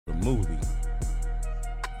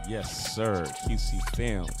Yes, sir. QC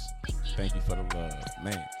Films. Thank you for the love,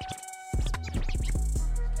 man.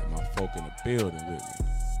 Got my folk in the building with me.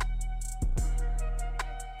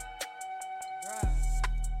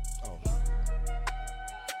 Oh.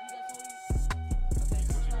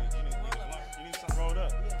 You need something rolled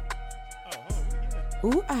up? Oh,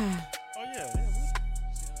 hold on. Ooh, ah. Oh, yeah.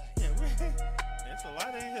 It's a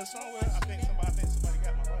lighter in here somewhere. I think somebody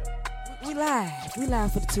got my lighter. We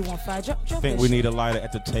live for the 215. Drop I think we need a lighter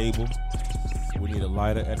at the table. We need a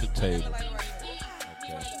lighter at the table.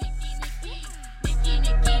 Okay.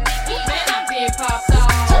 Man, I'm being popped off.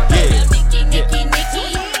 Yeah.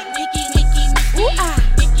 Ooh, ah.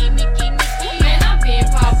 Man, I'm being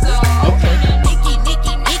popped off. Okay.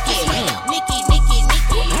 Man,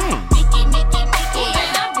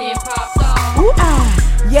 I'm being popped off. Ooh, ah.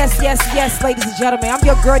 Yes, ladies and gentlemen. I'm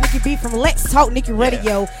your girl, Nikki B from Let's Talk Nikki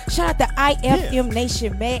Radio. Shout out to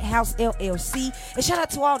iFMNation, Madhouse LLC. And shout out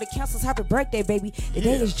to all the councils. Happy birthday, baby.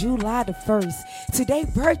 Today is July the 1st. Today's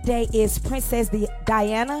birthday is Princess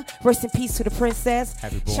Diana. Rest in peace to the princess.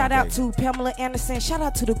 Shout out to Pamela Anderson. Shout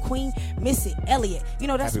out to the Queen, Missy Elliott. You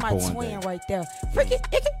know, that's my twin right there.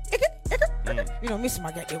 You know, Missy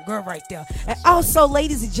my goddamn girl right there. And also,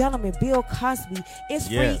 ladies and gentlemen, Bill Cosby is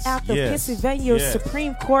free after Pennsylvania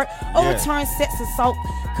Supreme Court overturned sex assault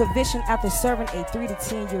conviction after serving a 3 to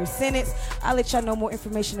 10 year sentence. I'll let y'all know more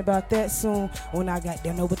information about that soon when I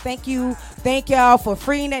goddamn know. But thank y'all for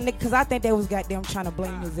freeing that nigga, because I think they was goddamn trying to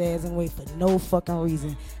blame his ass and wait for no fucking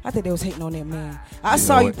reason. I think they was hating on that man. I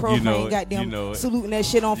saw you profane goddamn saluting that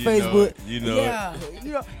shit on Facebook.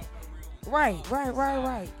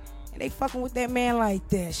 Right. And they fucking with that man like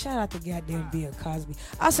that. Shout out to goddamn Bill Cosby.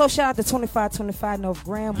 Also, shout out to 2525 North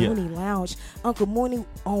Grand Mooney Lounge. Uncle Mooney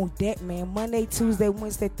on deck, man. Monday, Tuesday,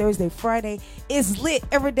 Wednesday, Thursday, Friday is lit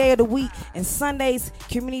every day of the week. And Sundays,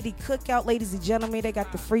 community cookout, ladies and gentlemen. They got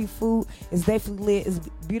the free food. It's definitely lit. It's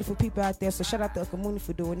beautiful people out there. So shout out to Uncle Mooney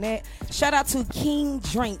for doing that. Shout out to King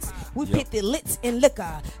Drinks. We picked the Lits and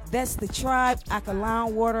Liquor. That's the tribe.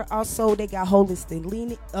 Alkaline water. Also, they got holistic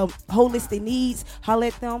needs. Holla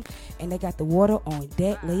at them. And they got the water on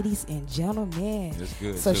deck, ladies and gentlemen. That's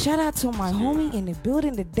good. So shout out to my homie in the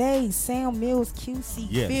building today, Sam Mills,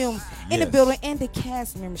 QC Films in the building, and the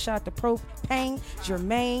cast members. Shout out to Propane,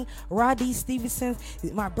 Jermaine, Roddy Stevenson,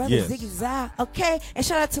 my brother Ziggy Zah, okay? And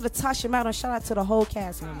shout out to the Tasha Madden. Shout out to the whole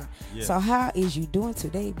cast member. So how is you doing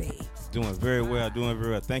today, babes? Doing very well.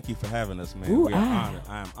 Thank you for having us, man. Ooh, we are honored.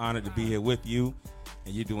 I am honored to be here with you.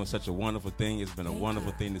 And you're doing such a wonderful thing. It's been a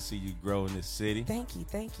wonderful thing to see you grow in this city. Thank you.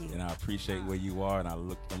 And I appreciate where you are, and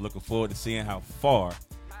I'm looking forward to seeing how far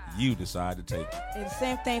you decide to take it. And the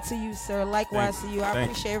same thing to you, sir. Likewise to you. I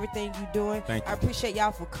appreciate everything you're doing. Thank you. I appreciate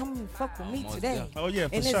y'all for coming and fuck with me today. Oh, yeah,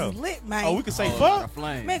 for and sure. And it's lit, man. Oh, we can say fuck?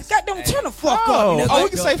 Man, goddamn, turn the fuck up. Oh, we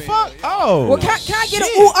can say fuck? Oh. Well, can I get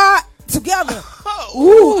an ooh-ah together?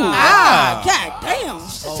 Ooh-ah. God damn.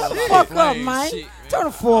 Turn the fuck up, man. Turn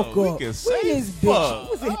the fuck up. We can say this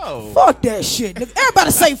fuck. Bitch. Fuck that shit, nigga.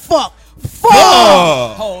 Everybody say fuck. Fuck.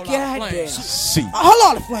 Whole lot of flames. See. A whole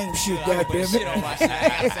lot of flame shit, I goddamn shit on it. my shit. I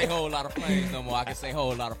can't say whole lot of flames no more. I can say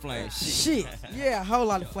whole lot of flames. Shit. Yeah, a whole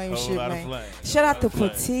lot of flame Whole shit, lot of man. flame. Shout out to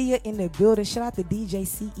Portilla in the building. Shout out to DJ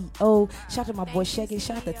CEO. Shout out to my boy Shaggy.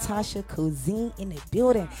 Shout out to Tasha Cozine in the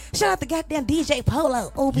building. Shout out to goddamn DJ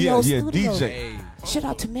Polo, OBO Studio. DJ. Shout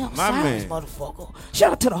out to Mel My Silence, man. motherfucker.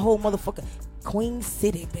 Shout out to the whole motherfucker. Queen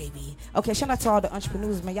City, baby. Okay, shout out to all the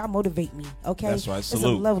entrepreneurs, man. Y'all motivate me, okay? That's right. It's a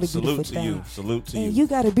Salute. lovely, Salute beautiful to thing. you. Salute to you. And you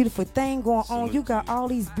got a beautiful thing going on. Salute You got to you. all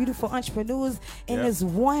these beautiful entrepreneurs in Yep. this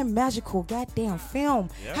one magical goddamn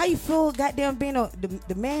film. Yep. How you feel goddamn being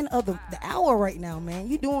the man of the hour right now, man?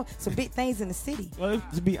 You doing some big things in the city. Well,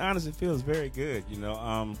 to be honest, it feels very good.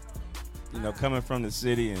 Coming from the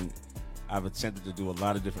city, and I've attempted to do a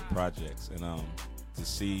lot of different projects, and to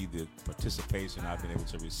see the participation I've been able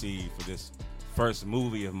to receive for this first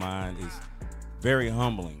movie of mine is very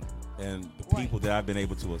humbling. And the people that I've been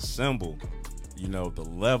able to assemble, the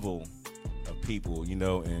level of people,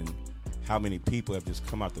 and how many people have just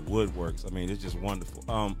come out the woodworks. I mean, it's just wonderful.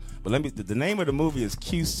 But the name of the movie is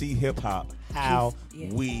QC Hip Hop, How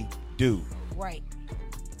We Do. Right.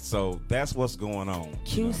 So that's what's going on.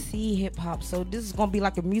 QC Hip Hop. So this is gonna be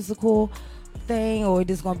like a musical thing, or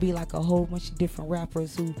this gonna be like a whole bunch of different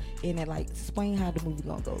rappers who in it? Like, explain how the movie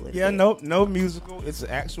gonna go. No musical. It's an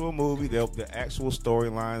actual movie. The actual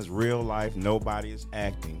storylines, real life. Nobody is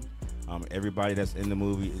acting. Everybody that's in the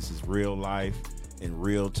movie is real life in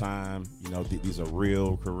real time. These are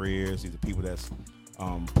real careers. These are people that's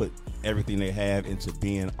put everything they have into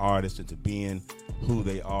being artists, into being who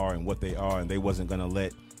they are and what they are, and they wasn't gonna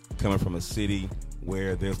let, coming from a city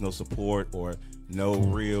where there's no support or no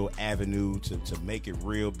real avenue to make it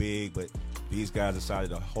real big. But these guys decided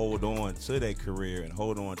to hold on to their career and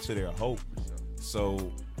hold on to their hope.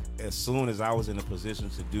 So as soon as I was in a position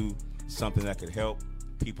to do something that could help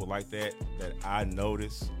people like that I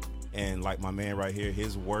noticed, and like my man right here,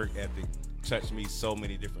 his work ethic touched me so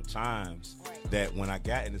many different times that when I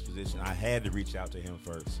got in this position, I had to reach out to him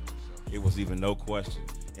first. It was even no question.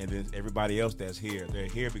 And then everybody else that's here, they're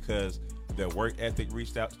here because their work ethic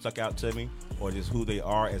stuck out to me, or just who they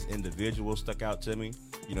are as individuals stuck out to me.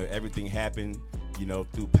 You know, everything happened, you know,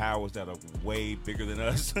 through powers that are way bigger than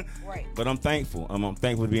us. Right. But I'm thankful. I'm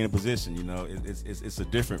thankful to be in a position. You know, it's a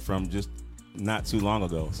different from just not too long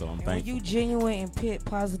ago. So I'm thankful. When you genuine and put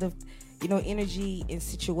positive, you know, energy in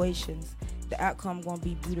situations, the outcome gonna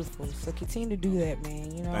be beautiful. So continue to do that,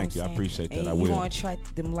 man. You know. Thank you. I appreciate that. And I will. You gonna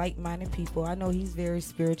attract them like-minded people. I know he's very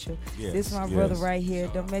spiritual. Yes, This is my brother right here.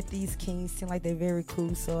 Done met these kings. Seem like they're very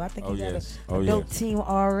cool. So I think he got a dope team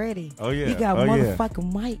already. Oh yeah. He got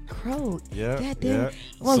motherfucking Mike Crow. Yeah. Goddamn. Yeah.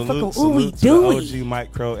 Motherfucking Salute ooey to the OG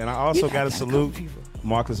Mike Crow, and I also got to salute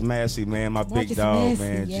Marcus Massey, man, my big dog,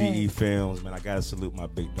 man. GE Films, man. I got to salute my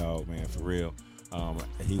big dog, man, for real.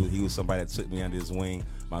 He was somebody that took me under his wing.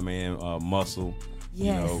 My man Muscle.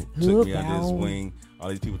 You know, took me under his wing. All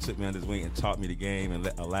these people took me under his wing and taught me the game and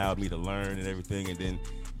allowed me to learn and everything, and then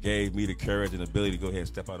gave me the courage and ability to go ahead and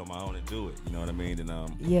step out on my own and do it. You know what I mean? And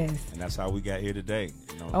and that's how we got here today.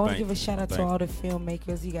 You know, I want to give a shout out to all the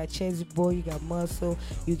filmmakers. You got Chesy Boy, you got Muscle,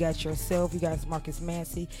 you got yourself, you got Marcus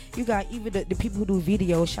Massey, you got even the people who do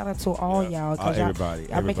videos. Shout out to all y'all, cause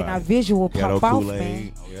y'all making our visual pop off,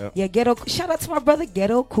 man. Yeah, Ghetto. Shout out to my brother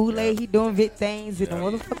Ghetto Kool-Aid. He doing big things in the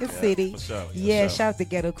motherfucking city. Shout out to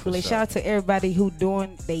Ghetto Kool-Aid. Shout out to everybody who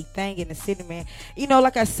doing they thing in the city, man. You know,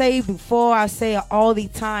 like I say before, I say it all the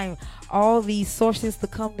time. All these sources to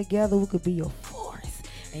come together, we could be your force,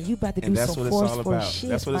 and you about to do some forceful shit.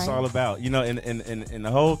 That's what it's all about. You know, and the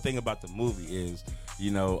whole thing about the movie is,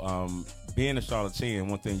 you know, being a charlatan.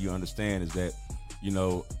 One thing you understand is that, you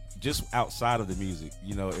know, just outside of the music,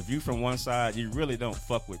 you know, if you from one side, you really don't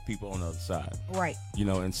fuck with people on the other side. Right. You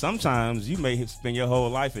know, and sometimes you may spend your whole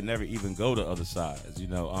life and never even go to other sides. You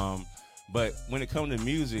know, but when it comes to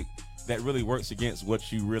music, that really works against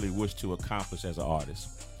what you really wish to accomplish as an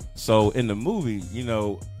artist. So in the movie, you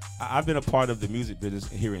know, I've been a part of the music business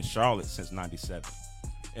here in Charlotte since '97,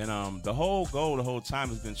 and the whole goal the whole time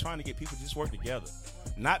has been trying to get people to just work together,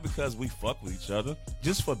 not because we fuck with each other,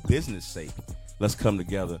 just for business sake. Let's come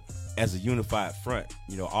together as a unified front.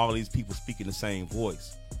 You know, all these people speaking the same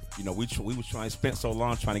voice. You know, we was trying to spend so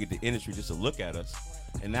long trying to get the industry just to look at us,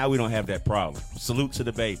 and now we don't have that problem. Salute to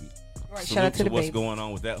the baby. Right, Salute shout out to the what's baby. going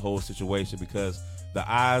on with that whole situation, because the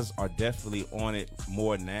eyes are definitely on it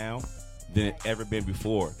more now than it ever been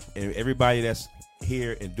before. And everybody that's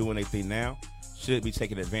here and doing their thing now should be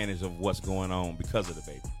taking advantage of what's going on because of the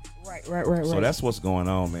baby. Right. So that's what's going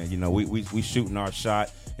on, man. You know, we shooting our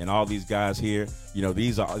shot, and all these guys here, you know,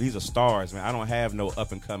 these are stars, man. I don't have no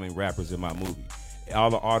up and coming rappers in my movie. All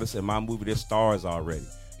the artists in my movie, they're stars already.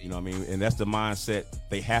 You know what I mean? And that's the mindset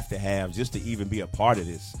they have to have just to even be a part of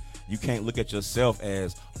this. You can't look at yourself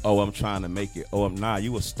as, oh, I'm trying to make it. Oh, I'm not.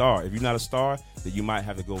 You a star. If you're not a star, then you might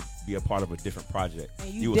have to go be a part of a different project.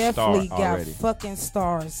 And you definitely a star got already. Fucking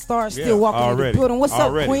stars. Stars still walking in the building. What's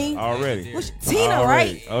up, Queen? Already. Tina,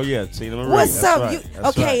 right? Oh, yeah. Tina Marie. What's up? Right.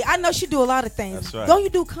 Okay, I know she do a lot of things. That's right. Don't you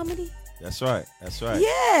do comedy? That's right.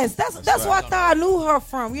 Yes, that's right. where I thought I knew her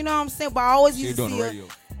from. You know what I'm saying? But I always used to see her. Radio.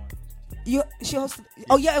 She hosted.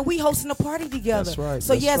 Oh yeah, and we hosting a party together. That's right.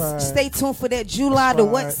 So stay tuned for that July the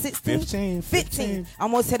what? 16? 15. I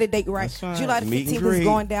almost had a date right. That's right. July the Meet and 15th is greet.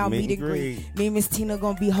 going down. Meet Meet and and greet. greet. Me and Miss Tina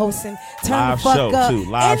gonna be hosting. Turn Live the fuck show, up. too.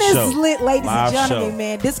 Live and it's show. lit, ladies Live and gentlemen, show.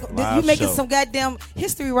 man. This Live you making show. some goddamn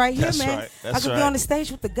history right here, That's man. right. I That's could be right. on the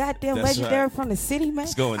stage with the goddamn That's legendary right. from the city, man.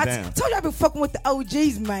 It's going down. Told you I been fucking with the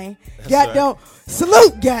OGs, man. That's Goddamn. right.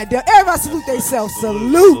 Salute, goddamn. Everybody salute themselves.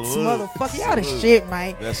 Salute, motherfucker. Y'all the Salute. shit,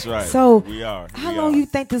 man. That's right. So we are. How long you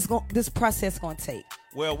think this process gonna take?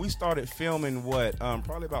 Well, we started filming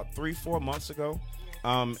probably about 3-4 months ago,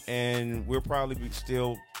 and we'll probably be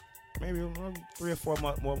still maybe 3 or 4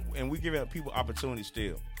 months more, and we give people opportunity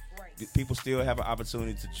still. Right. People still have an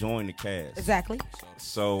opportunity to join the cast. Exactly.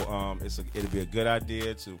 So it'll be a good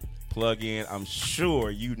idea to plug in. I'm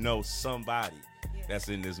sure you know somebody that's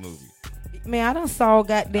in this movie. Man, I done saw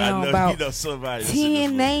goddamn about you know somebody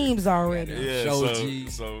 10 names already. Yeah, Show so, G.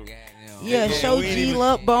 so Yeah, Yeah, Show we ain't G, even-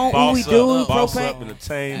 Love Bone, Boss we Up, do, Boss Up Propane,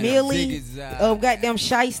 Entertainment. Millie, Ziggy goddamn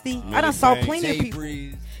Shiesty. I Millie done saw Banks. plenty of Jay people.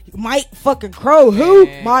 Breeze. Mike fucking Crow, who?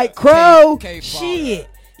 Man, Mike Crow. K-Funk. Shit.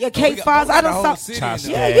 Your K-Files, I done saw.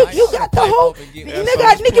 Yeah, Yeah, you got the whole. Yeah,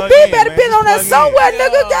 Nigga, so Nikki plug B in, better man. been on that Just somewhere, plug in.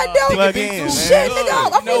 nigga. Goddamn. Plug in, Shit, man.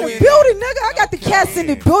 nigga, I'm in the it. building, nigga. I got the cats in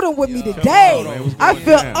the building with me today. man. What's I going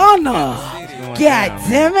feel down? honored. Going God down,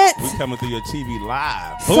 damn man. it. We coming through your TV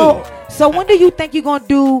live. So when do you think you're gonna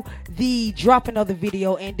do the dropping of the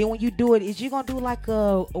video? And then when you do it, is you gonna do like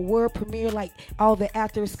a world premiere, like all the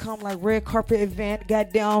actors come, like red carpet event,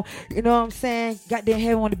 goddamn, you know what I'm saying? Goddamn,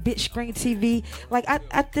 have on the big screen TV. Like I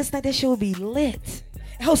just think that shit would be lit.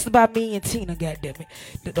 Hosted by me and Tina, goddamn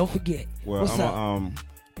it. Don't forget. Well, What's up? I'm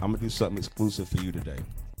gonna do something exclusive for you today.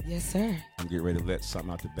 Yes, sir. I'm getting ready to let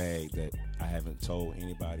something out the bag that I haven't told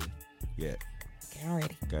anybody yet. Okay, I'm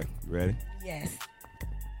ready. Okay, you ready? Yes.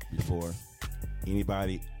 Before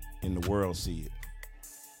anybody in the world see it,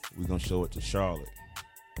 we're gonna show it to Charlotte,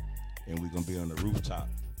 and we're gonna be on the rooftop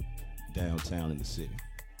downtown in the city.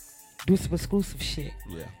 Do some exclusive shit.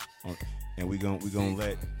 Yeah, and we're gonna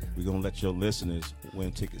let your listeners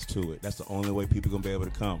win tickets to it. That's the only way people gonna be able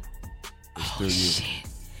to come. It's through you. Shit.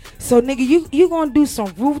 So nigga, you gonna do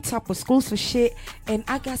some rooftop exclusive shit, and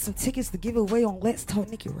I got some tickets to give away on Let's Talk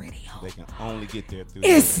NikkiRadio. They can only get there through.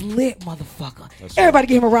 It's lit, motherfucker. That's Everybody right.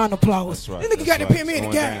 give him a round of applause. That's right. This nigga got to pin me in the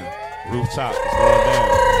It's going game. down. Rooftop. It's going down.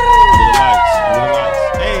 With the lights.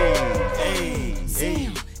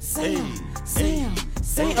 Hey.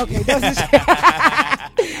 Sam. Okay, that's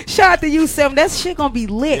shout out to you, Sam. That shit gonna be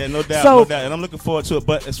lit. Yeah, no doubt, So, no doubt. And I'm looking forward to it.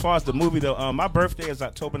 But as far as the movie, though, my birthday is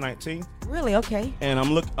October 19th, really, okay. and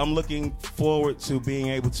I'm looking forward to being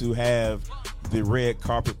able to have the red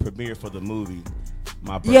carpet premiere for the movie.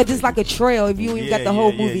 My birthday. Yeah, just like a trail if you ain't got the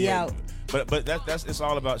whole movie out. But that's it's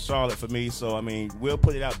all about Charlotte for me. So I mean, we'll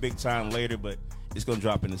put it out big time later, but it's gonna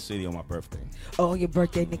drop in the city on my birthday. Oh, your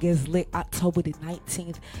birthday, nigga, is lit October the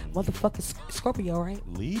 19th. Motherfucker, Scorpio, right?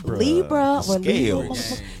 Libra. Well, Scales. Libra,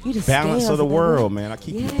 motherfucker. You the Balance scales of the that world, one. man. I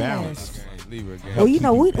keep you Yes. balanced. Well, you keep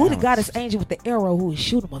know, you we the balanced. goddess angel with the arrow who is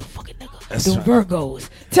shooting motherfucking nigga. That's Them right. Virgos.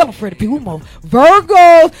 Tell them, Freddie P. We more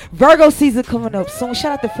Virgos. Virgo season coming up soon.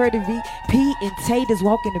 Shout out to Freddie V. P. and Tate is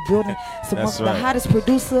walking the building. So That's the right. hottest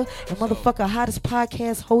producer and motherfucker hottest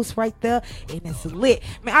podcast host right there. And it's lit.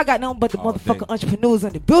 Man, I got nothing but the All motherfucking day. entrepreneurs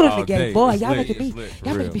in the building All today. day. Boy, It's y'all lit. making me It's lit, for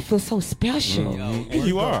y'all making real. me feel so special. And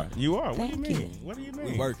you are. What do you Thank mean? you. What do you We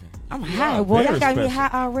mean? working. I'm You high, are boy. Y'all very got me special.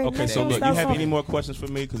 high already. Okay, Let's so don't look, you stop have on any it. more questions for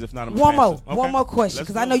me? Because if not, I'm One gonna more, pass it. one Okay. more question, Let's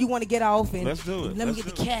because do I know it. you want to get off and Let's do it. let me Let's get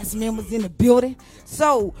the do it. cast members in the building.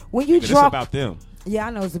 So when you It's drop, about them. yeah, I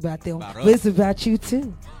know it's about them, About but us. it's about you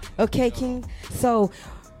too. Okay, King. So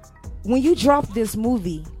when you drop this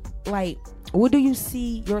movie, like, where do you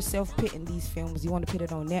see yourself pitting these films? You want to put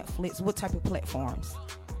it on Netflix? What type of platforms?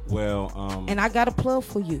 Well, And I got a plug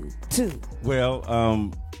for you too. Well,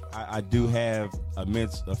 I do have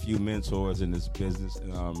a few mentors in this business,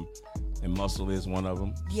 and Muscle is one of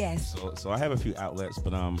them. Yes. So I have a few outlets,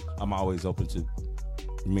 but I'm always open to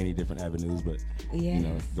many different avenues. But you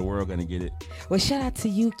know, Yes. the world gonna get it. Well, shout out to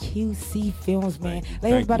you, QC Films, man. Thank you. Let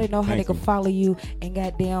Thank everybody you. know how Thank they can you. follow you and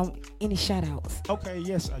goddamn any shout outs. Okay,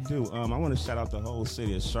 yes, I do. I want to shout out the whole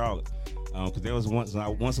city of Charlotte, because there was once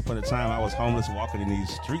upon a time I was homeless walking in these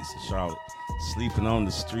streets of Charlotte, sleeping on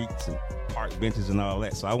the streets and park benches and all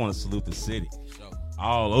that. So I want to salute the city,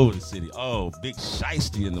 all over the city. Oh, big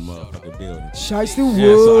shiesty in the motherfucking building. Shiesty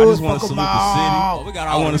Yeah, so I just want to salute the Oh, city. we got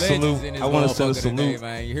I all wanna the legends salute- in this I wanna send a motherfucker today, salute.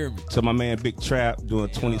 man. You hear me? To my man Big Trap doing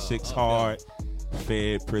 26 hard,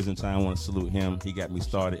 fed prison time. I want to salute him. He got me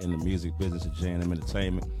started in the music business of J&M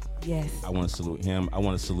Entertainment. Yes. I want to salute him. I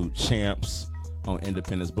want to salute Champs on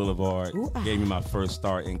Independence Boulevard. Ooh, ah. Gave me my first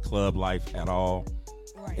start in club life at all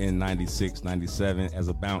Right. in 96, 97 as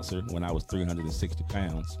a bouncer when I was 360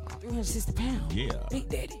 pounds. 360 pounds. Yeah. Big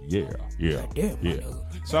Daddy. Yeah. Goddamn, my Yeah. nigga.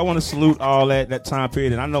 So I want to salute all that time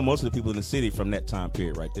period. And I know most of the people in the city from that time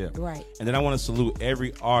period right there. Right. And then I want to salute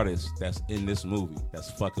every artist that's in this movie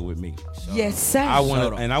that's fucking with me. Yes, sir. I want Shout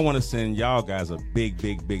to, out. and I want to send y'all guys a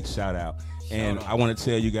big shout out. And out. I want to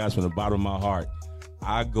tell you guys from the bottom of my heart,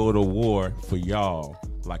 I go to war for y'all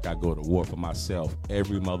like I go to war for myself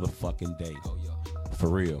every motherfucking day. Oh, yeah. For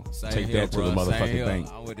real. Same Take here, that to bro. the Same motherfucking here. bank.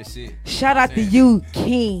 I'm with this shit. Shout out to you,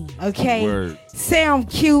 King. Okay. Word. Sam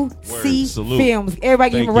QC Word. Salute. Films. Everybody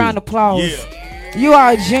give him a Thank round you. of applause. Yeah. You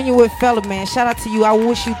are a genuine fella, man. Shout out to you. I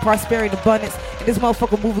wish you prosperity and abundance. This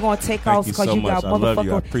motherfucker movie gonna take Thank off you because so you much. got I love you.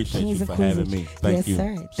 I motherfucker appreciate kings you and for queens. having me. Thank Yes, you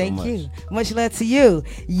sir. so Thank much. you. Much love to you.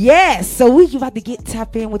 Yes. So we about to get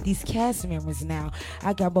tap in with these cast members now.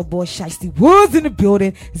 I got my boy Shiesty Woods in the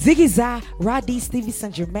building. Ziggy Zai, Rod D.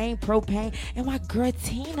 Stevenson, Jermaine Propane, and my girl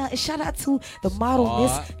Tina. And shout out to the model,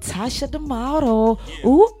 Miss Tasha the model.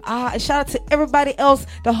 Ooh, and shout out to everybody else,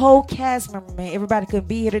 the whole cast member, man. Everybody couldn't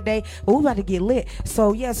be here today, but we about to get lit.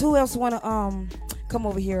 So yes, who else wanna come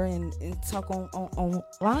over here and talk on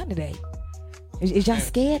line today? Is y'all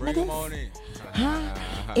scared, niggas?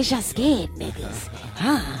 Huh? Is y'all scared, niggas?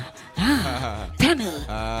 Turn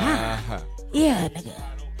up. Yeah, nigga.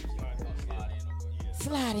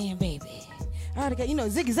 Slide in, baby. I already got,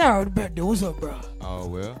 Ziggy's already back there. What's up, bro? Oh,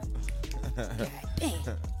 well. God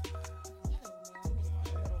damn.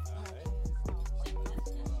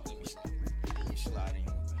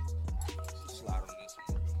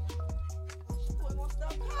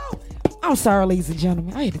 I'm sorry, ladies and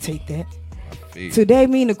gentlemen. I had to take that. Today,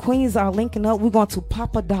 me and the queens are linking up. We're going to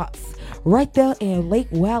Papa Dots. Right there in Lake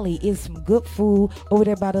Valley is some good food over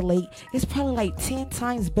there by the lake. It's probably like 10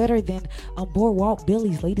 times better than Boardwalk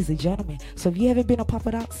Billy's, ladies and gentlemen. So if you haven't been to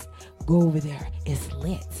Papa Dots, go over there. It's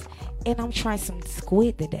lit. And I'm trying some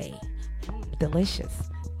squid today. Delicious.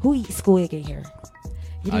 Who eats squid in here?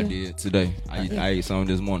 I did today. I ate some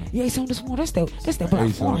this morning. You ate some this morning? That's that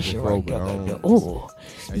black farm shit right there. Oh,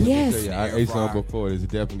 yes. I ate some before. It's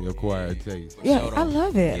definitely acquired taste. Yeah, I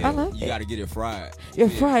love it. Yeah, I love it. You got to get it fried. Yeah,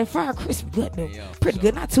 fried crispy, good though. Yeah, pretty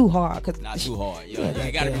good, not too hard. Not too hard. Yeah,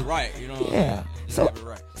 you got to be right. You know. Yeah. So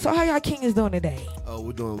how y'all kings doing today? Oh,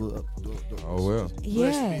 we're doing. Oh, well.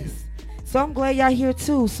 Yes. So I'm glad y'all here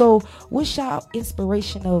too. So what's y'all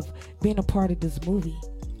inspiration of being a part of this movie,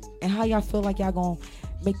 and how y'all feel like y'all gonna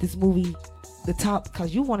make this movie the top?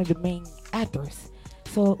 Cause you one of the main actors.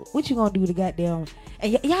 So what you gonna do to goddamn?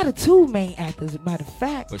 And y'all the two main actors, matter of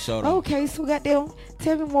fact. For sure. Okay, so goddamn,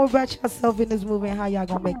 tell me more about yourself in this movie and how y'all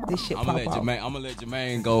gonna make this shit I'm pop gonna let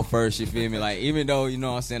Jermaine go first. You feel me? Like, even though, you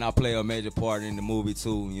know what I'm saying, I play a major part in the movie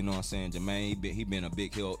too. You know what I'm saying? Jermaine, he been a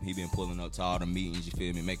big help. He been pulling up to all the meetings. You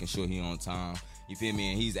feel me? Making sure he on time. You feel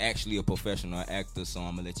me? And he's actually a professional actor, so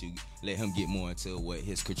I'm gonna let him get more into what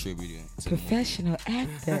his contributing to professional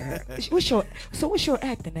actor. What's your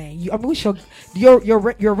actor name? What's your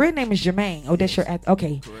real name is Jermaine? Oh, that's your actor.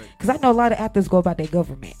 Okay, because I know a lot of actors go about their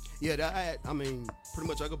government. Yeah, I mean, pretty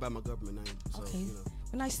much I go by my government name. So, okay.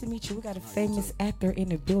 Well, nice to meet you. We got a famous actor in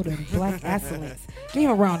the building, Black Excellence. Give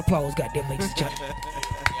him a round of applause, goddamn, ladies and gentlemen.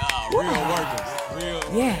 Real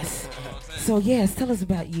workers. Yes. So yes, tell us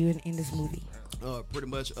about you in this movie. Pretty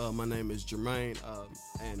much, my name is Jermaine,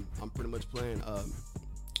 and I'm pretty much playing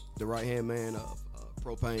the right-hand man of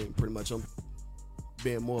Propane. Pretty much, I'm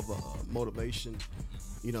being more of a motivation,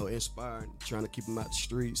 inspiring, trying to keep him out the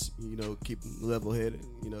streets, keep him level-headed,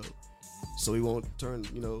 so he won't turn,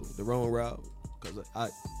 the wrong route. Because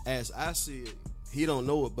as I see it, he don't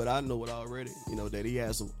know it, but I know it already, that he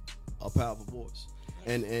has a powerful voice.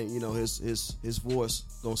 And his voice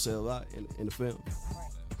gonna sell a lot in the film.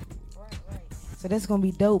 So that's gonna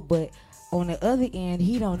be dope, but on the other end,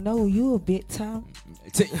 he don't know you a bit, Tom.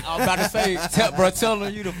 I was about to say, tell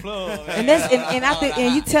him you the plug. Man.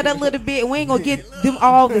 And you tell that little bit, we ain't gonna get them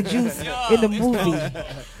all the juice in the movie.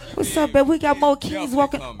 What's up, baby? We got more kings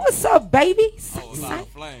walking. What's up, baby?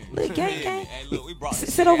 Look, gang. Hey, look, we brought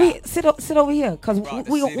sit over here. Sit over here, cause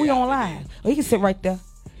we on live. Or you can sit right there.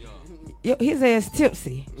 His ass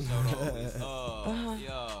tipsy.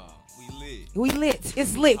 We lit.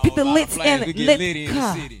 It's lit. Put the lits in it. We get lit in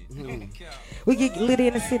the city. We get lit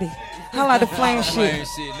in the city. How like the flame shit?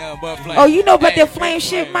 Flame. Oh, you know about that flame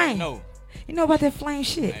shit, man? No. You know about that flame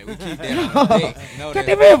shit? Hey, we keep that.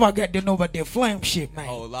 Everybody got to know about that flame shit, man.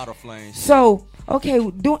 Oh, a lot of flame shit. So, okay,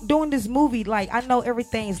 doing this movie, like, I know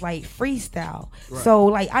everything's like freestyle. Right. So,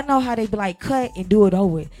 like, I know how they be like cut and do it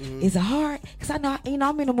over. Mm-hmm. Is it hard? Because I know,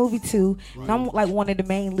 I'm in a movie too. Right. And I'm like one of the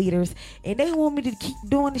main leaders. And they want me to keep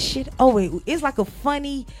doing the shit over. It's like a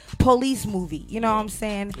funny police movie. You know what I'm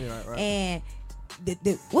saying? Yeah, right. And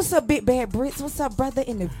what's up, Big Bad Brits? What's up, brother,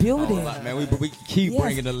 in the building? Man, we keep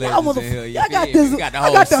bringing the legends in here. I got the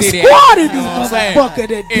squad in this motherfucker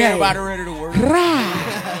today. Everybody ready to work.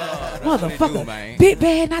 Motherfucker. Big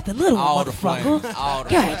Bad, not the little motherfucker. God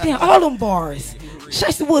damn, all them bars.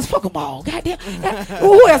 Shiesty Woods, fuck 'em all. Goddamn.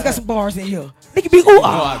 Who else got some bars in here? Nigga be ooh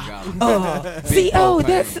I got 'em. CEO,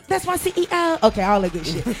 that's my CEO. Okay, all that good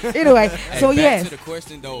shit. Anyway, Hey, so back yes. to the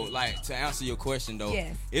question though, like to answer your question though,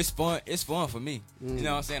 Yes. it's fun. It's fun for me. You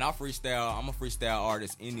know what I'm saying? I freestyle. I'm a freestyle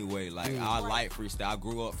artist anyway. Like I like freestyle. I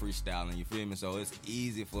grew up freestyling. You feel me? So it's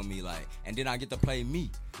easy for me. Like, and then I get to play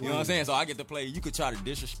me. You know what I'm saying? So I get to play. You could try to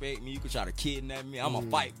disrespect me. You could try to kidnap me. I'm gonna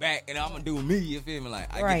fight back, and I'm gonna do me. You feel me?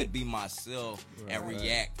 Like I get to be myself and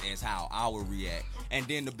react as how I would react. And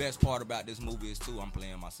then the best part about this movie is too, I'm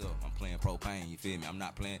playing myself. I'm playing Propane. You feel me? I'm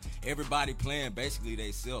not playing. Everybody playing basically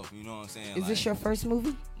they self. You know what I'm saying? Is this your first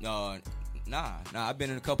movie? Nah. I've been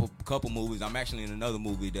in a couple movies. I'm actually in another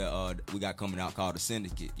movie that we got coming out called The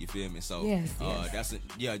Syndicate. You feel me? So Yes. that's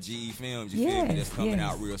GE Films. You feel me? That's coming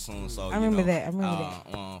out real soon. So I remember that.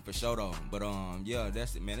 for sure though. But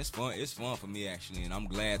that's it, man. It's fun. It's fun for me actually, and I'm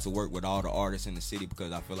glad to work with all the artists in the city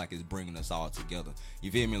because I feel like it's bringing us all together.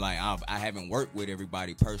 You feel me? Like I haven't worked with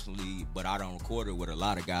everybody personally, but I done recorded with a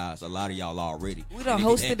lot of guys, a lot of y'all already. We done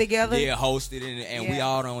hosted together. Yeah, hosted and we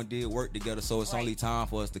all done did work together. So it's only time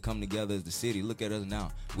for us to come together as the city. Look at us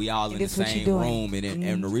now. We all in the same room,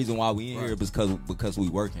 and the reason why we in here is because we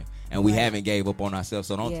working and we haven't gave up on ourselves.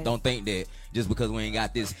 So don't think that just because we ain't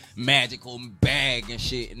got this magical bag and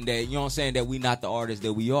shit, and that you know what I'm saying that we not the artists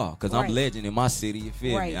that we are. Because I'm legend in my city. You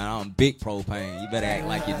feel me? And I'm big Propane. You better act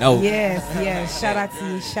like you know. Yes. Shout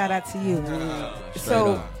out to you.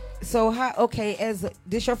 So how? Okay, as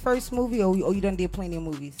this your first movie, or you done did plenty of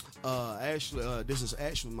movies? Actually, this is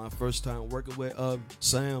actually my first time working with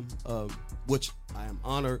Sam, which I am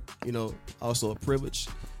honored. You know, also a privilege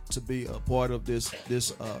to be a part of this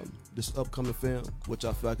upcoming film, which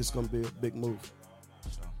I feel like it's gonna be a big move.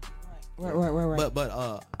 Right.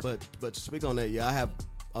 But to speak on that, I have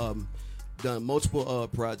done multiple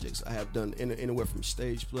projects. I have done anywhere from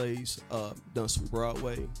stage plays, done some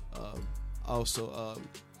Broadway. Also,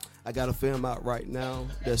 I got a film out right now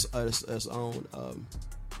that's on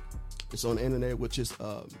it's on the internet, which is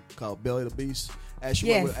called Belly of the Beast.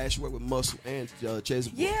 Actually work with Muscle and Chase.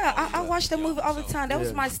 Yeah, I watch that movie all the time. That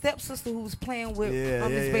was my stepsister who was playing with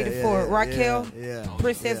Miss Betty Ford, Raquel.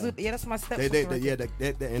 Princess. Yeah, that's my stepsister.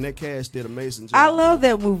 And that cast did amazing job. I love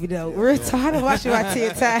that movie though. Real time. I done watched it about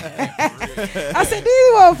 10 times. I said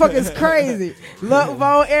these motherfuckers crazy. Look,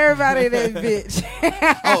 Bo, everybody in that bitch.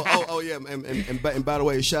 And by the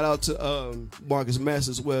way, shout out to Marcus Mass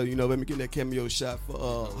as well. You know, let me get that cameo shot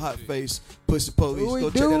for Hot Face Pussy Police.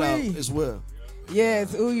 Go check it out as well.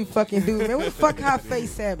 Yes, ooh, you fucking do, man. What the fuck Hot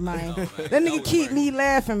Face at, man? That nigga keep me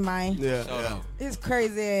laughing, man. Yeah. It's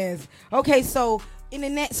crazy ass. Okay, so in the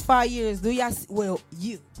next 5 years, do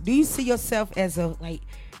you see yourself as a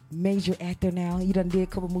major actor now? You done did a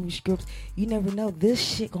couple movie scripts. You never know, this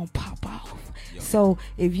shit gonna pop off. Yep. So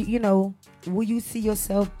if you know, will you see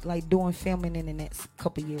yourself doing filming in the next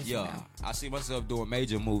couple years? Yeah, I see myself doing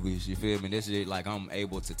major movies. You feel me? This is I'm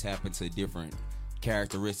able to tap into different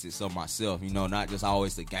characteristics of myself, you know, not just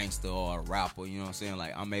always the gangster or a rapper, you know what I'm saying?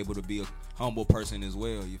 I'm able to be a humble person as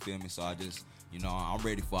well, you feel me? So I just, I'm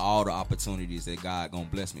ready for all the opportunities that God gonna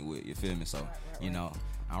bless me with, you feel me? So,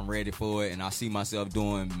 I'm ready for it, and I see myself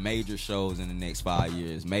doing major shows in the next 5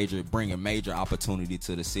 years, bringing major opportunity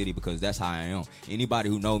to the city, because that's how I am. Anybody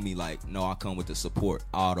who know me, I come with the support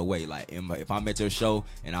all the way. If I'm at your show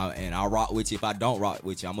and I rock with you, if I don't rock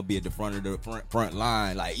with you, I'm gonna be at the front of the front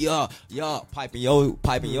line,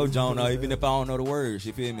 piping your John, even if I don't know the words.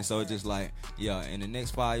 You feel me? So it's just in the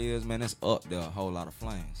next 5 years, man, it's up there a whole lot of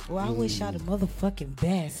flames. Well, I wish y'all the motherfucking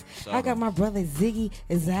best. I got my brother Ziggy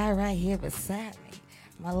Azai right here beside me.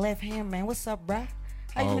 My left hand, man. What's up, bruh?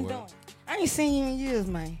 How you been doing? I ain't seen you in years,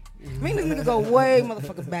 man. Me and this nigga go way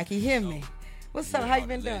motherfucking back. You hear me? What's up? How you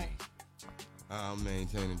been doing? I'm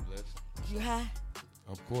maintaining blessed. You high?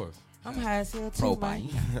 Of course. I'm high as hell too, man.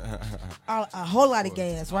 A whole lot of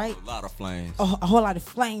gas, right? A lot of flames. A whole lot of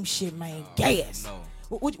flame shit, man. Gas. No.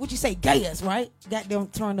 What you say? Gas, right? Goddamn,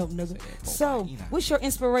 turn up, nigga. So, what's your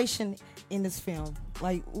inspiration in this film?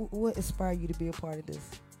 What inspired you to be a part of this?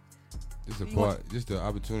 Just the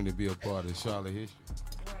opportunity to be a part of Charlotte history.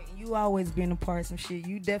 Right, you always been a part of some shit.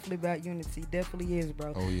 You definitely about unity. Definitely is,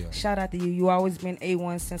 bro. Oh yeah. Shout out to you. You always been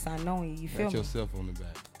A1 since I known you. You feel me? Pat yourself on the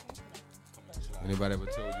back. Anybody ever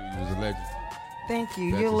told you you was a legend? Thank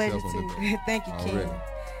you. You're a legend too. Thank you, King.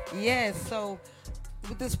 Yes. So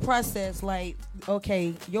with this process,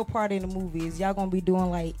 okay, your part in the movie is y'all gonna be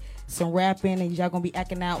doing some rapping, and y'all gonna be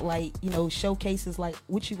acting out showcases.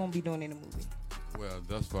 What you gonna be doing in the movie? Well,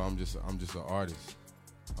 thus far, I'm just an artist.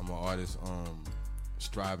 I'm an artist,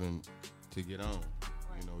 striving to get on.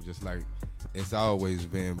 Just like it's always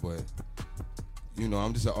been. But you know,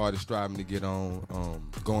 I'm just an artist striving to get on,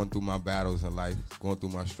 going through my battles in life, going through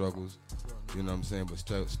my struggles. You know what I'm saying?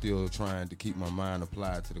 But still trying to keep my mind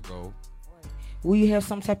applied to the goal. Will you have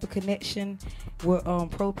some type of connection with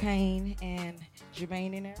Propane and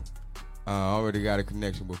Jermaine in there? I already got a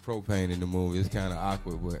connection with Propane in the movie. It's kind of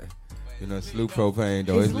awkward, but you know, salute Propane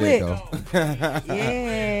though. It's lit though.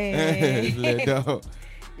 Yeah. It's lit though.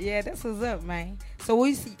 Yeah, that's what's up, man. So where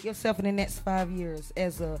you see yourself in the next 5 years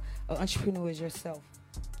as a entrepreneur as yourself?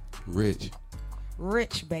 Rich,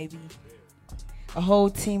 baby. A whole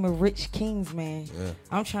team of rich kings, man. Yeah.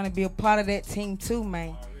 I'm trying to be a part of that team too,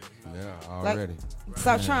 man. Yeah, already.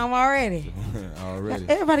 Stop trying already. Already.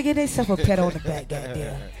 Everybody get themselves a pat on the back,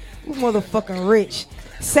 goddamn. You motherfucking rich.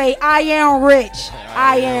 Say, I am rich.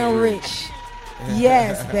 I am rich.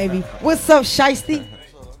 Yes, baby. What's up, Shiesty?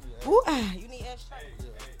 Ooh, you need extra?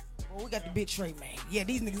 Well, we got the big tray, man. Yeah,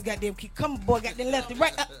 these niggas goddamn keep coming, boy. Got them left and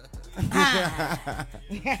right.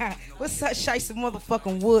 What's up, Shiesty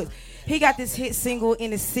motherfucking Woods? He got this hit single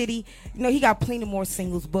in the city. You know, he got plenty more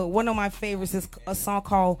singles, but one of my favorites is a song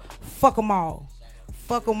called Fuck 'Em All.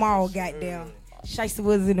 Fuck 'Em All, goddamn. Shiesty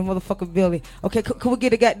Woods in the motherfucking building. Okay, can we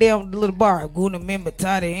get a goddamn little bar? Gonna remember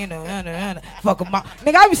Toddy, fuck 'em all.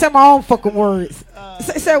 Nigga, I be saying my own fucking words.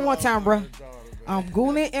 Say it one time, bro. I'm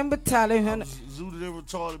Guna and Battalion. Zooted and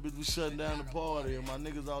retarded, bitch, we shutting down the party, and my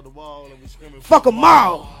niggas out the wall, and we screaming, Fuck 'em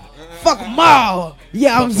all. Fuck 'em all.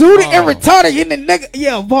 Yeah, I'm zooted and retarded in the nigga.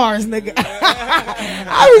 Yeah, bars, nigga.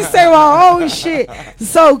 I be saying my own shit.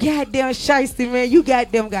 So, goddamn Shiesty, man, you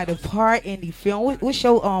goddamn got a part in the film. What's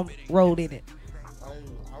your role in it?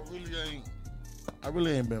 I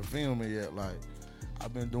really ain't been filming yet. Like,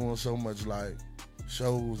 I've been doing so much, like,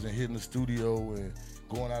 shows and hitting the studio and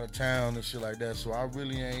going out of town and shit like that. So I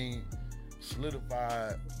really ain't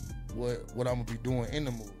solidified what I'm gonna be doing in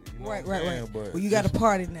the movie. You know Right. But Well, you got a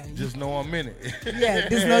part in there. just know I'm in it. Yeah,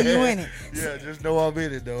 just know you in it. Yeah, just know I'm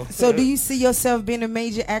in it though. So do you see yourself being a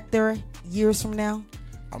major actor years from now?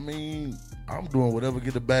 I mean, I'm doing whatever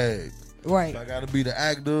get the bag. Right. I got to be the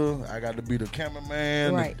actor. I got to be the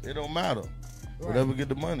cameraman. Right. It don't matter. Right. Whatever get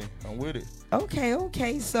the money, I'm with it.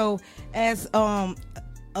 Okay. So as of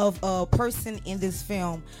a person in this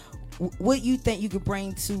film, what you think you could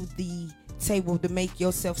bring to the table to make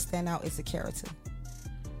yourself stand out as a character?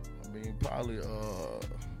 I mean, probably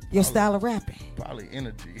Your style of rapping. Probably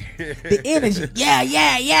energy. The energy.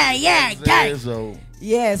 Yeah. Got it. So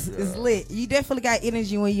Yes, it's lit. You definitely got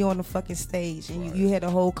energy when you're on the fucking stage, and you had the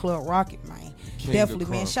whole club rocking, man. King Definitely, of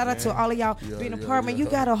man. crunk, Shout out to all of y'all being a part, man. You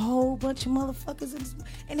yeah. got a whole bunch of motherfuckers in this,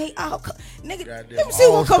 and they all nigga. Goddamn Let me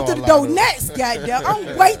see who come to the door all-star next, goddamn.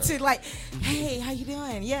 I'm waiting, like, hey, how you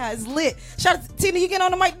doing? Yeah, it's lit. Shout out to Tina. You get on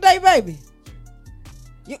the mic today, baby.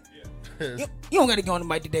 You don't gotta get on the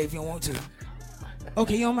mic today if you don't want to.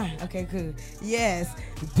 Okay, you don't mind? Okay, cool. Yes,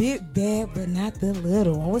 big bad, but not the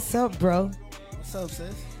little one. What's up, bro? What's up,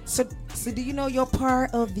 sis? So do you know your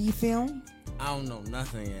part of the film? I don't know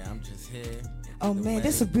nothing yet. I'm just here. Oh man,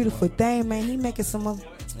 this is a beautiful thing, man. He making some of.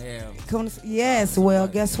 Yeah. Yes, well,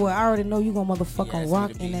 guess what? I already know you gonna motherfucking Yeah, it's rock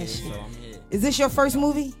good to in be that here, shit. so I'm here. Is this your first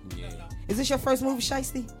movie? Yeah. Is this your first movie,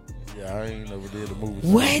 Shiesty? yeah, I ain't never did a movie.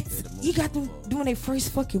 What? You got them doing their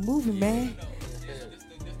first fucking movie, man.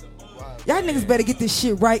 Y'all niggas better get this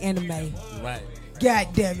shit right, anime. Right. God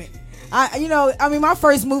damn it. My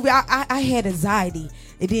first movie, I had anxiety.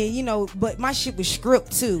 And then, but my shit was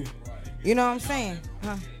script too. You know what I'm saying?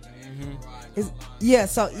 Huh?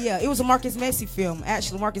 It was a Marcus Massey film.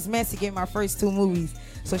 Actually, Marcus Massey gave my first two movies.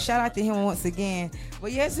 So shout out to him once again.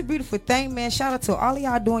 But yeah, it's a beautiful thing, man. Shout out to all of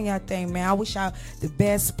y'all doing y'all thing, man. I wish y'all the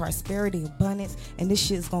best prosperity, abundance, and this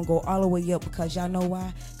shit is gonna go all the way up because y'all know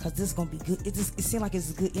why? Because this is gonna be good. It seems like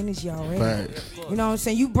it's good energy already. Facts. You know what I'm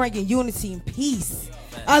saying? You bringing unity and peace.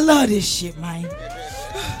 I love this shit, man.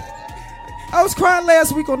 I was crying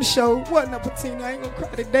last week on the show. Wasn't up, Tina? I ain't gonna cry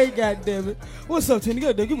today, goddammit. What's up, Tina?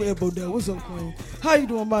 Goddamn, give me elbow down. What's up, Queen? How you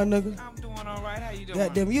doing, my nigga? I'm doing all right. How you doing?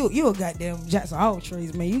 Goddamn, you a goddamn Jackson All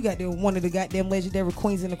Trades, man. You goddamn one of the goddamn legendary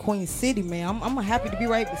queens in the Queen City, man. I'm happy to be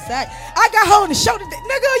right beside. I got her on the show today,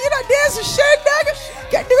 nigga. You not dancing shit,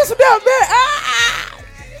 nigga. Got niggas some down,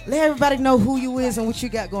 man. Let everybody know who you is and what you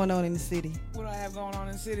got going on in the city. What do I have going on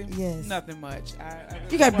in the city? Yes. Nothing much.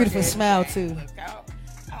 You got a beautiful smile too. Look,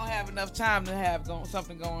 I don't have enough time to have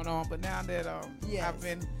something going on, but now that Yes. I've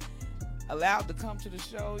been allowed to come to the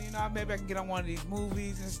show, maybe I can get on one of these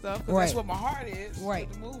movies and stuff. 'Cause Right. that's what my heart is.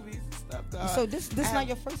 Right. The movies and stuff. So this not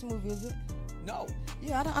your first movie, is it? No.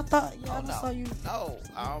 Yeah, I thought. Yeah, I no. just saw you. No.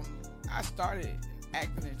 I started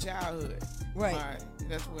acting in childhood. Right.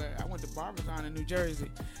 That's where I went to Barbizon in New Jersey.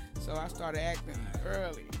 So I started acting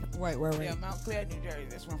early. Right. Yeah, Mount Clair, New Jersey.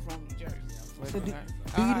 That's where I'm from, New Jersey. So do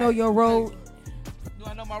you know your role Do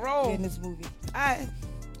I know my role? in this movie? I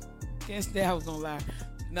can't say I was gonna lie.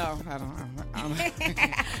 No, I don't.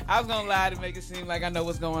 I was gonna lie to make it seem like I know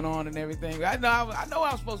what's going on and everything. I know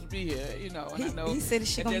I'm supposed to be here, you know. And I know He said this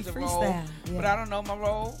shit gonna be there's a role, freestyle. but I don't know my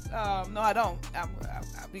role. No, I don't.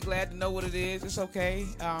 I'll be glad to know what it is. It's okay.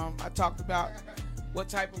 I talked about what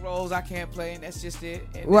type of roles I can't play, and that's just it.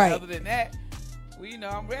 And Right. Other than that, well, you know,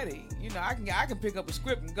 I'm ready. You know, I can pick up a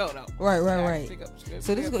script and go though. Right. I can pick up a script.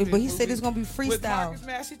 So this, but he said it's gonna be With freestyle. Marcus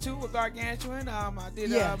Massey too, with Gargantuan. I did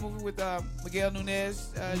Yeah. a movie with Miguel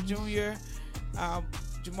Nunez Jr.,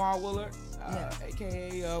 Jamal Willard,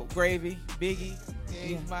 aka Gravy, Biggie. Yeah,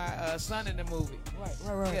 he's my son in the movie.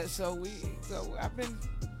 Right. Yeah, so I've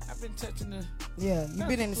been touching the Yeah, you've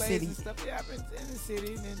been in the plays city. and stuff. Yeah, I've been in the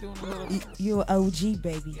city and then doing a little You're an OG,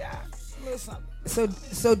 baby. yeah, a little something.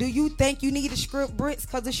 So do you think you need a script, Brits,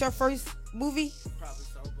 because it's your first movie?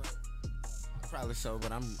 Probably so,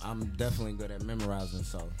 but I'm definitely good at memorizing,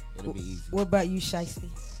 so it'll be easy. What about you, Shiesty?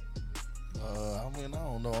 I mean, I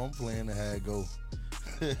don't know. I'm playing the how it go.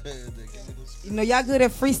 You know, y'all good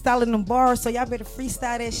at freestyling them bars, so y'all better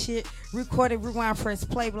freestyle that shit, record it, rewind, press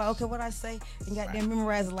play, be like, okay, what I say, and goddamn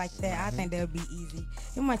memorize it like that. I think that would be easy.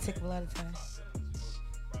 It might take a lot of time.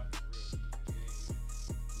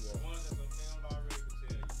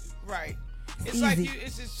 Right. It's Easy. like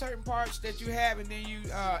it's just certain parts that you have, and then you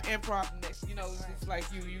improv next. You know, it's like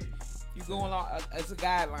you go along as a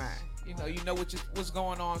guideline. You know what's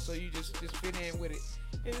going on, so you just fit in with it.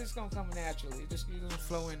 It's just gonna come naturally. You're gonna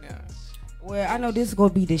flow in there. Well, I know this is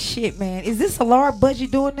gonna be the shit, man. Is this a large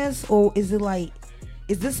budget doing this, or is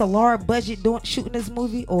this a large budget shooting this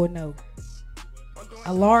movie, or no?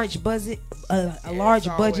 A large budget, large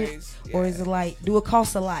budget, always, or is it like, do it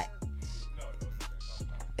cost a lot?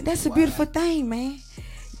 That's a beautiful thing, man.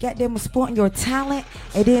 Goddamn, sporting your talent,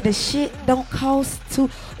 and then the shit don't cost to.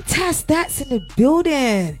 Test that's in the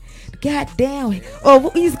building. Goddamn. Oh,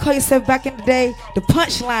 what we used to call yourself back in the day? The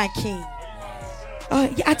Punchline King.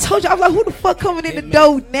 Yeah, I told you, I was like, who the fuck coming in the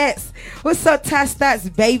door next? What's up, Ty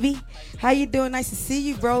Stats, baby? How you doing? Nice to see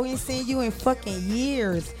you, bro. We ain't seen you in fucking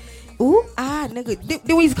years. Ooh, nigga.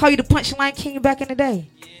 Did we used to call you the Punchline King back in the day?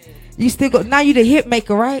 You still go, now you the hit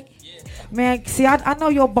maker, right? Man, see, I know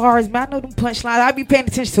your bars, man. I know them punchlines. I be paying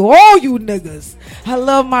attention to all you niggas. I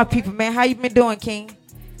love my people, man. How you been doing, King?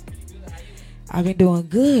 I've been doing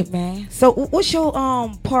good, man. So, what's your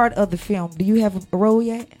part of the film? Do you have a role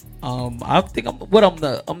yet? I think I'm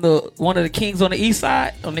the one of the kings on the east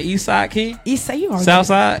side. On the east side, king. East side, you already South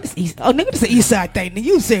side. East, oh, nigga, this is east side thing.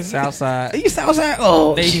 You say South side. You South side.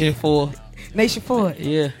 Oh, Nation shit. 4. Nation 4.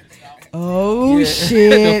 Yeah. Oh Yeah.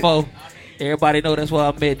 shit. The 4. Everybody know that's why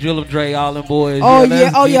I met Drillum Dre, all them boys. Oh yeah.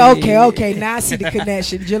 yeah, oh yeah, okay. Now I see the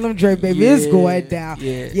connection. Jillum Dre, baby, it's going down.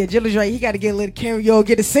 Yeah. Jillum Dre, he got to get a little cameo,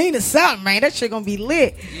 get a scene or something, man. That shit gonna be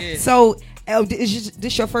lit. Yeah. So, is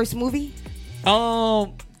this your first movie?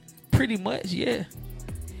 Pretty much, yeah.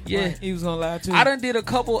 Yeah. Right. He was gonna lie too. I done did a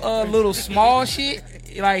couple little small shit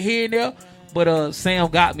like here and there, but Sam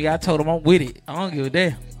got me. I told him I'm with it. I don't give a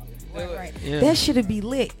damn. Right. Yeah. That should be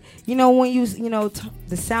lit. You know, when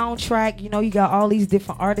the soundtrack, you got all these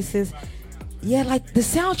different artists. Yeah, like the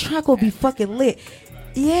soundtrack will be fucking lit.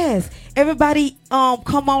 Yes. Everybody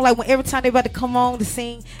come on, like when every time they about to come on to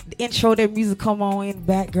sing the intro, their music come on in the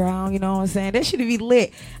background, you know what I'm saying? That should be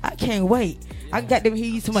lit. I can't wait. I got them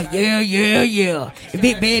here to my yeah. The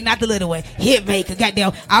big bad, not the little one. Hit maker,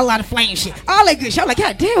 goddamn, all lot of flame shit. All that good shit. I'm like,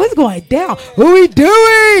 God damn, what's going down? Who we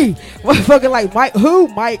doing? Motherfucking like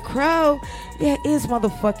Mike Crow. Yeah, it is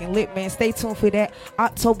motherfucking lit, man. Stay tuned for that.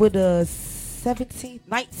 October the 17th,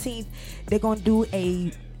 19th, they're gonna do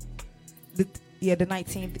the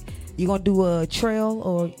 19th. You're gonna do a trail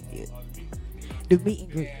or the meet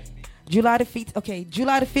and greet. July the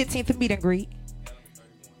 15th, the meet and greet.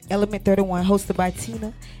 Element 31, hosted by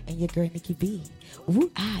Tina and your girl Nikki B.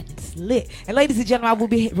 Ooh, it's lit. And ladies and gentlemen, I will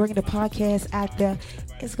be bringing the podcast out there.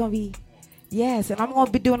 It's gonna be, yes, and I'm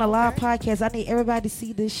gonna be doing a live podcast. I need everybody to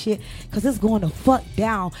see this shit because it's going to fuck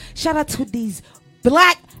down. Shout out to these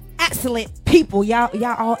black excellent people. Y'all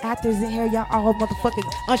all actors in here. Y'all all motherfucking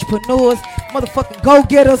entrepreneurs, motherfucking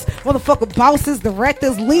go-getters, motherfucking bosses,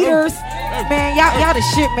 directors, leaders. Man, y'all the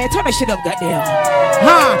shit, man. Turn that shit up, goddamn.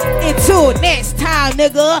 Until next time,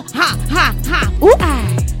 nigga. Ooh,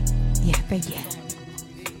 yeah, thank you.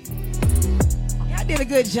 Y'all did a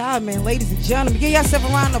good job, man, ladies and gentlemen. Give yourself a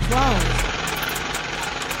round of applause.